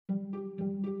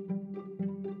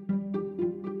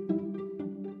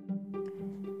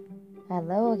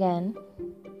Hello again.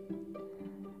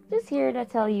 Just here to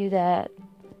tell you that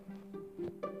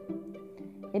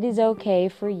it is okay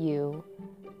for you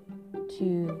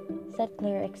to set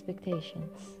clear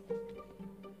expectations.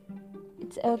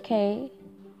 It's okay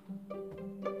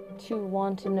to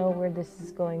want to know where this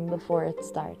is going before it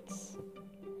starts.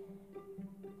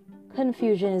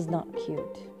 Confusion is not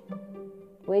cute.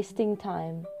 Wasting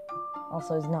time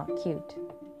also is not cute.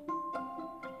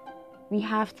 We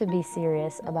have to be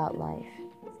serious about life.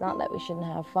 It's not that we shouldn't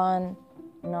have fun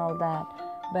and all that,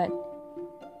 but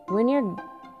when you're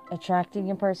attracting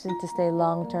a person to stay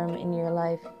long term in your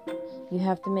life, you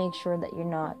have to make sure that you're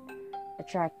not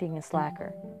attracting a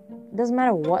slacker. It doesn't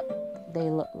matter what they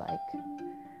look like.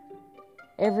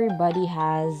 Everybody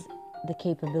has the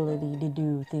capability to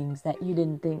do things that you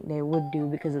didn't think they would do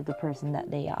because of the person that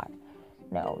they are.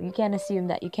 No, you can't assume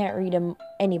that. You can't read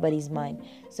anybody's mind.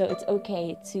 So it's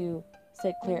okay to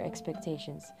set clear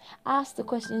expectations. Ask the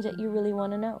questions that you really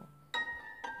want to know.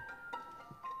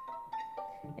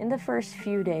 In the first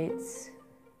few dates,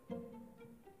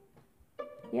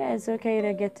 yeah, it's okay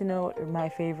to get to know what my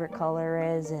favorite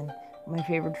color is and my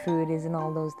favorite food is and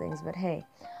all those things. But hey,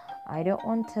 I don't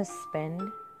want to spend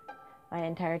my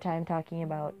entire time talking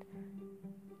about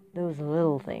those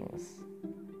little things.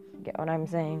 Get what I'm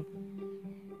saying?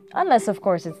 Unless, of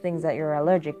course, it's things that you're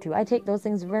allergic to. I take those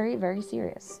things very, very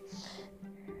serious.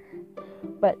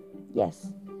 But,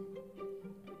 yes.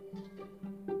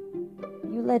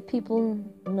 You let people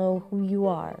know who you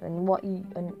are and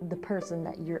and the person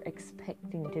that you're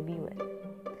expecting to be with.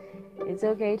 It's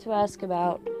okay to ask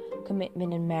about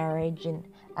commitment in marriage and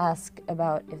ask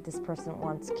about if this person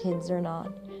wants kids or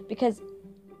not. Because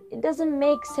it doesn't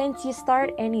make sense you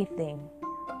start anything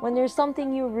when there's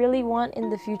something you really want in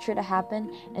the future to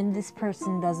happen and this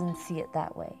person doesn't see it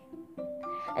that way.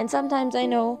 And sometimes I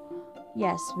know,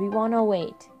 yes, we want to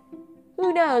wait.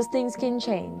 Who knows, things can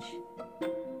change.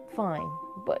 Fine,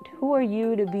 but who are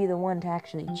you to be the one to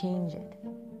actually change it?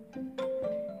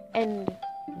 And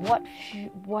what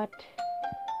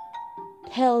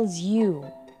tells you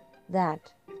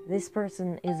that this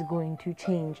person is going to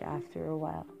change after a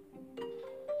while?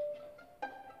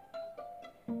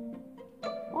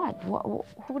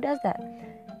 Who does that?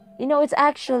 You know, it's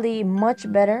actually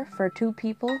much better for two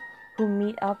people who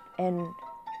meet up and,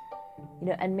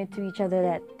 admit to each other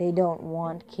that they don't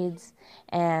want kids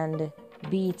and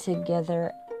be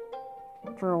together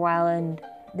for a while and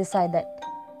decide that,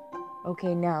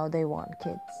 okay, now they want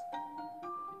kids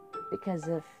because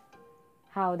of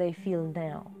how they feel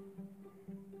now.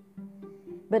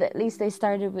 But at least they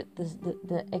started with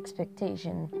the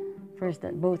expectation first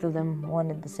that both of them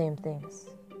wanted the same things.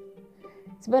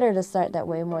 It's better to start that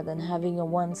way more than having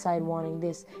one side wanting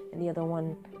this and the other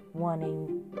one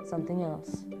wanting something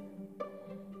else.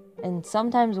 And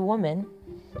sometimes women,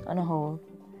 on a whole,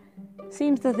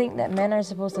 seems to think that men are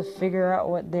supposed to figure out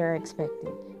what they're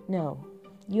expecting. No,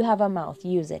 you have a mouth,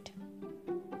 use it.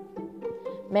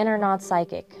 Men are not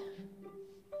psychic.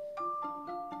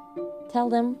 Tell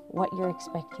them what you're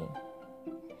expecting.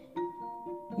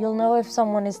 You'll know if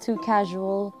someone is too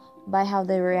casual by how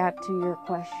they react to your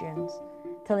questions,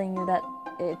 telling you that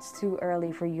it's too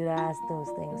early for you to ask those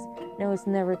things. No, it's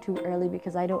never too early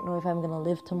because I don't know if I'm going to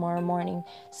live tomorrow morning,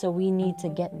 so we need to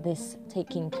get this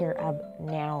taken care of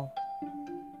now.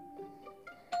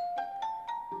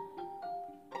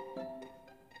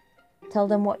 Tell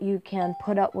them what you can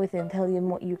put up with and tell them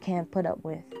what you can't put up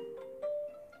with.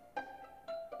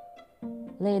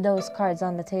 Lay those cards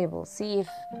on the table. See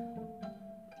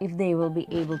if they will be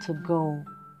able to go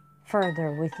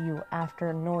further with you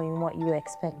after knowing what you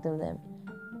expect of them.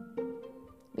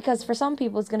 Because for some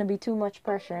people it's going to be too much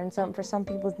pressure, and for some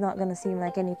people it's not going to seem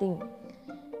like anything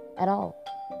at all.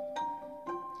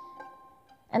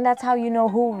 And that's how you know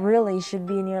who really should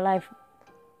be in your life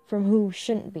from who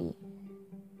shouldn't be.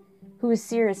 Who is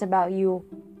serious about you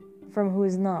from who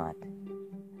is not.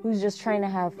 Who's just trying to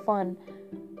have fun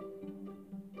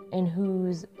and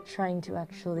who's trying to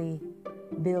actually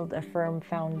build a firm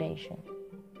foundation.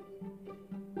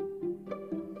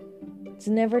 It's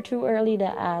never too early to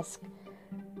ask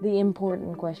the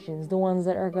important questions, the ones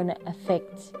that are going to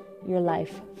affect your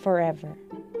life forever.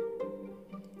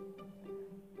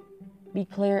 Be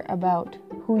clear about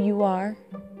who you are.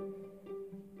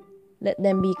 Let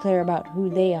them be clear about who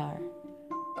they are.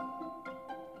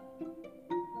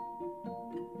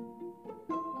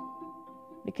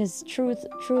 Because truth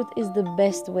is the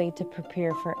best way to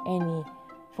prepare for any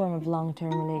form of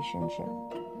long-term relationship.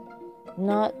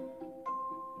 Not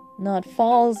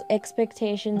false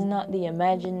expectations, not the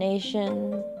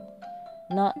imagination,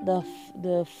 not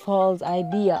the false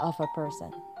idea of a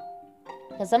person.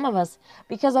 Because some of us,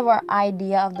 because of our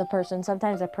idea of the person,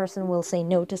 sometimes a person will say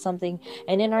no to something,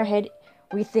 and in our head,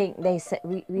 we think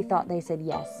we thought they said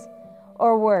yes.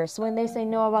 Or worse, when they say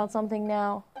no about something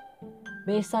now,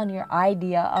 based on your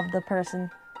idea of the person,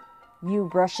 you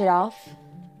brush it off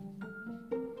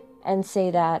and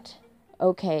say that,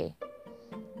 okay,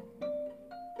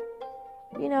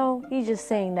 he's just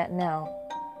saying that now.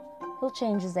 He'll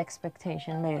change his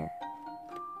expectation later.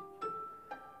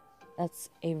 That's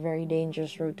a very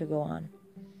dangerous road to go on.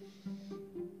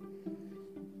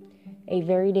 A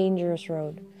very dangerous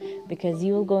road. Because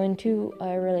you will go into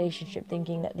a relationship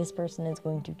thinking that this person is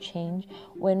going to change,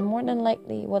 when more than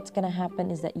likely what's going to happen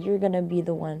is that you're going to be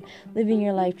the one living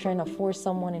your life trying to force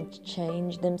someone to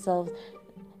change themselves,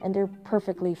 and they're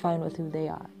perfectly fine with who they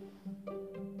are.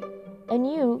 And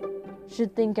you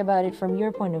should think about it from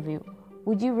your point of view.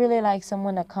 Would you really like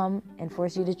someone to come and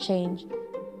force you to change?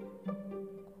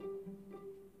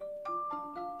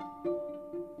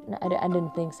 No, I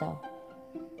didn't think so.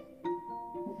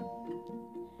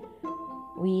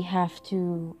 We have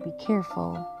to be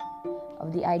careful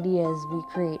of the ideas we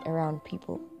create around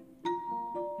people,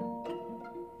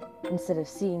 instead of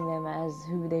seeing them as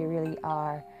who they really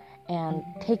are and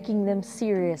taking them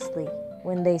seriously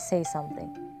when they say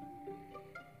something.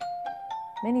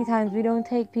 Many times we don't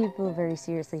take people very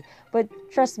seriously, but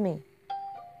trust me,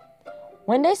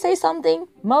 when they say something,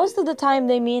 most of the time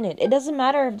they mean it. It doesn't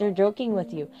matter if they're joking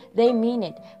with you. They mean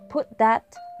it. Put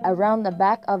that around the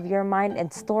back of your mind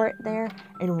and store it there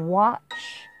and watch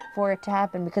for it to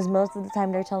happen, because most of the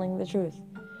time they're telling the truth.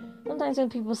 Sometimes when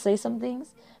people say some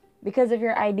things, because of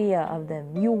your idea of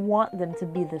them, you want them to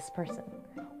be this person.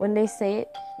 When they say it,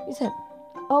 you say,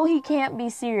 oh, he can't be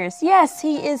serious. Yes,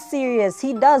 he is serious.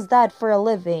 He does that for a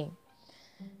living.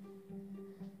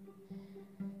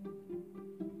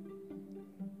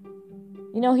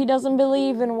 He doesn't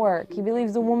believe in work. He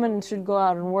believes the woman should go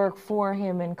out and work for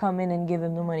him and come in and give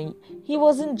him the money. He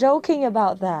wasn't joking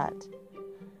about that.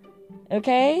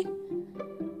 Okay?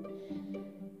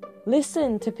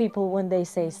 Listen to people when they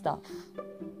say stuff,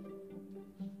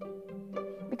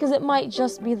 because it might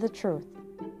just be the truth.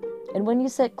 And when you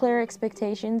set clear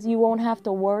expectations, you won't have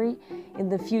to worry in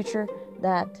the future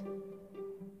that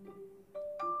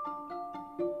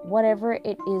whatever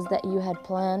it is that you had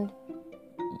planned,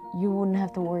 you wouldn't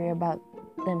have to worry about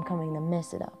them coming to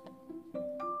mess it up,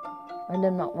 or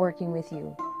them not working with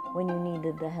you when you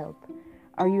needed the help,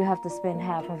 or you have to spend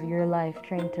half of your life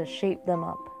trying to shape them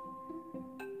up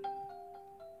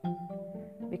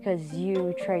because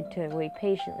you tried to wait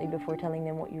patiently before telling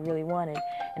them what you really wanted,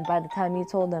 and by the time you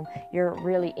told them, you're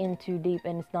really in too deep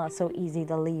and it's not so easy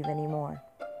to leave anymore.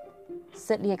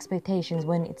 Set the expectations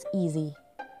when it's easy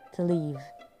to leave.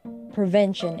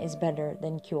 Prevention is better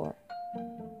than cure.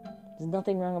 There's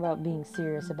nothing wrong about being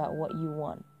serious about what you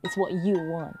want. It's what you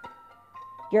want.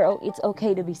 It's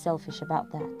okay to be selfish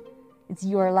about that. It's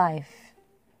your life.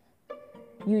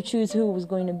 You choose who is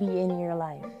going to be in your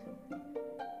life.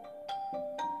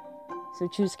 So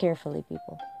choose carefully,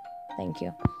 people. Thank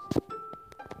you.